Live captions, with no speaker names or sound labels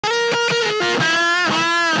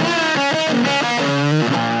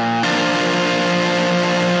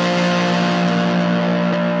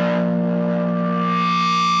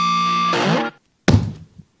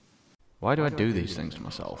Why do I do these things to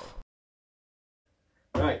myself?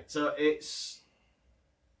 Right, so it's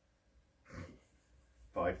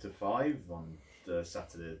 5 to 5 on the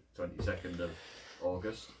Saturday 22nd of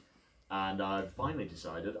August, and I've finally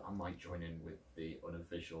decided I might join in with the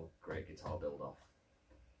Unofficial Great Guitar Build-Off.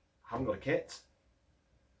 Haven't got a kit,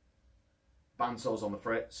 bandsaws on the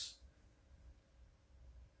fritz,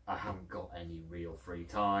 I haven't got any real free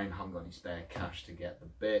time, haven't got any spare cash to get the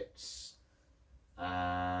bits,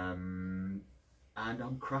 and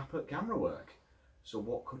I'm crap at camera work. So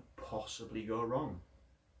what could possibly go wrong?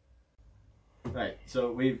 Right,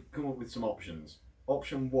 so we've come up with some options.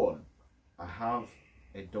 Option 1, I have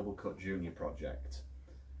a double cut junior project.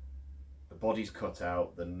 The body's cut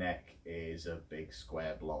out, the neck is a big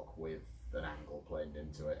square block with an angle planed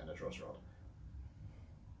into it and a truss rod.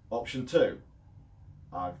 Option 2,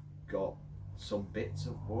 I've got some bits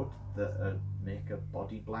of wood that make a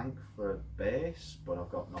body blank for a base, but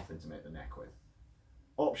I've got nothing to make the neck with.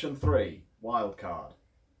 Option 3, wild card.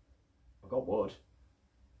 I've got wood.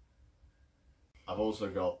 I've also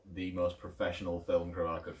got the most professional film crew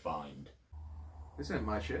I could find. This ain't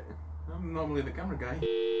my shit. I'm normally the camera guy.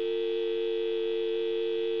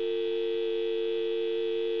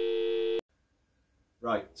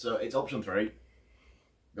 Right, so it's option 3.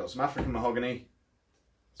 Got some African mahogany,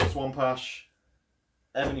 some swamp ash,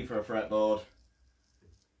 ebony for a fretboard.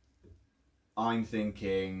 I'm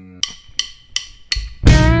thinking...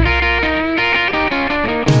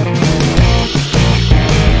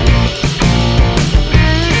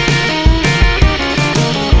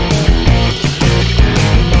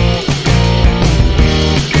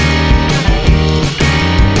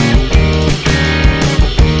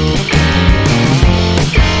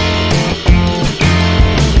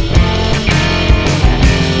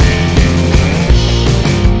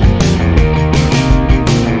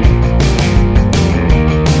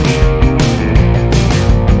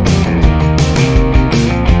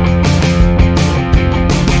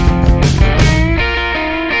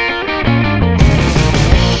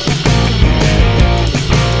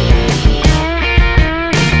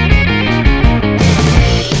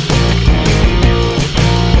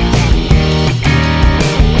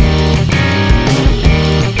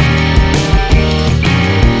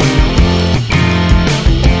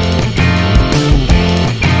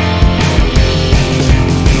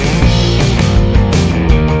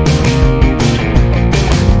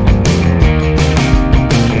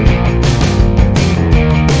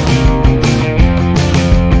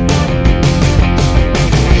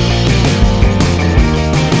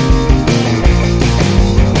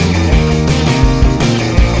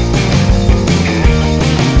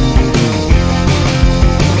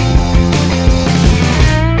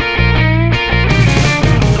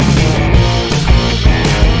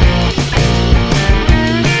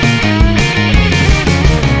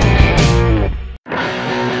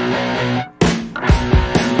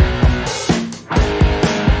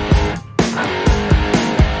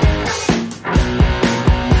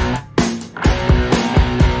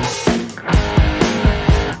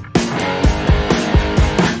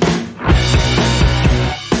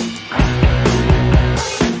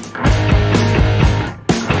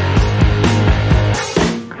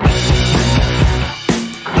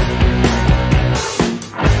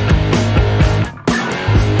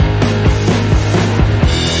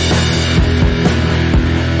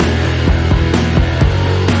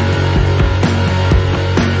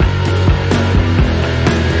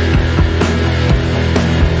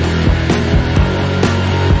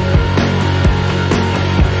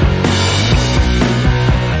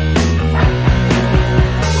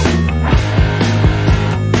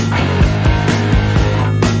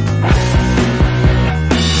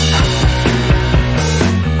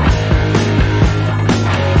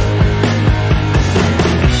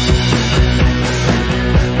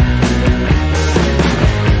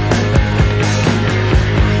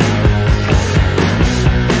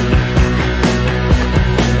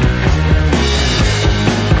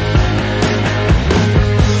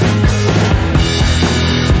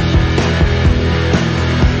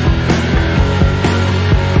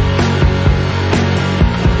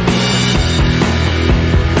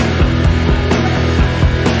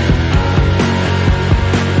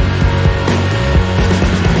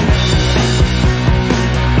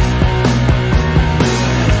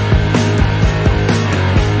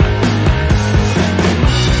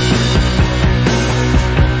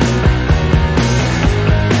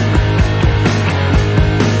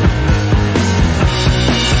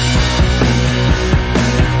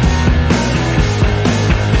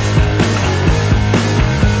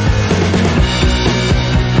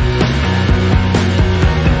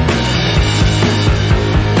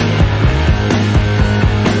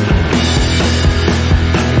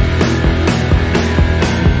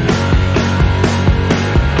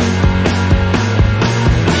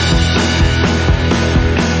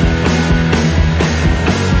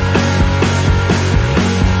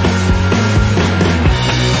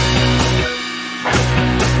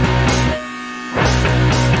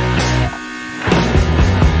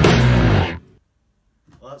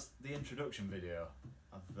 introduction video.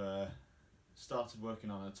 I've started working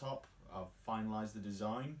on a top. I've finalised the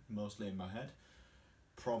design, mostly in my head.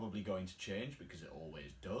 Probably going to change because it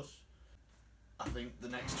always does. I think the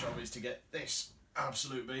next job is to get this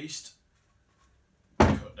absolute beast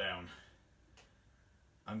cut down.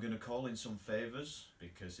 I'm going to call in some favours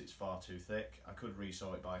because it's far too thick. I could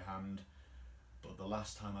resaw it by hand, but the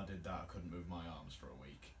last time I did that I couldn't move my arms for a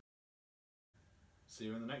week. See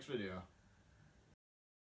you in the next video.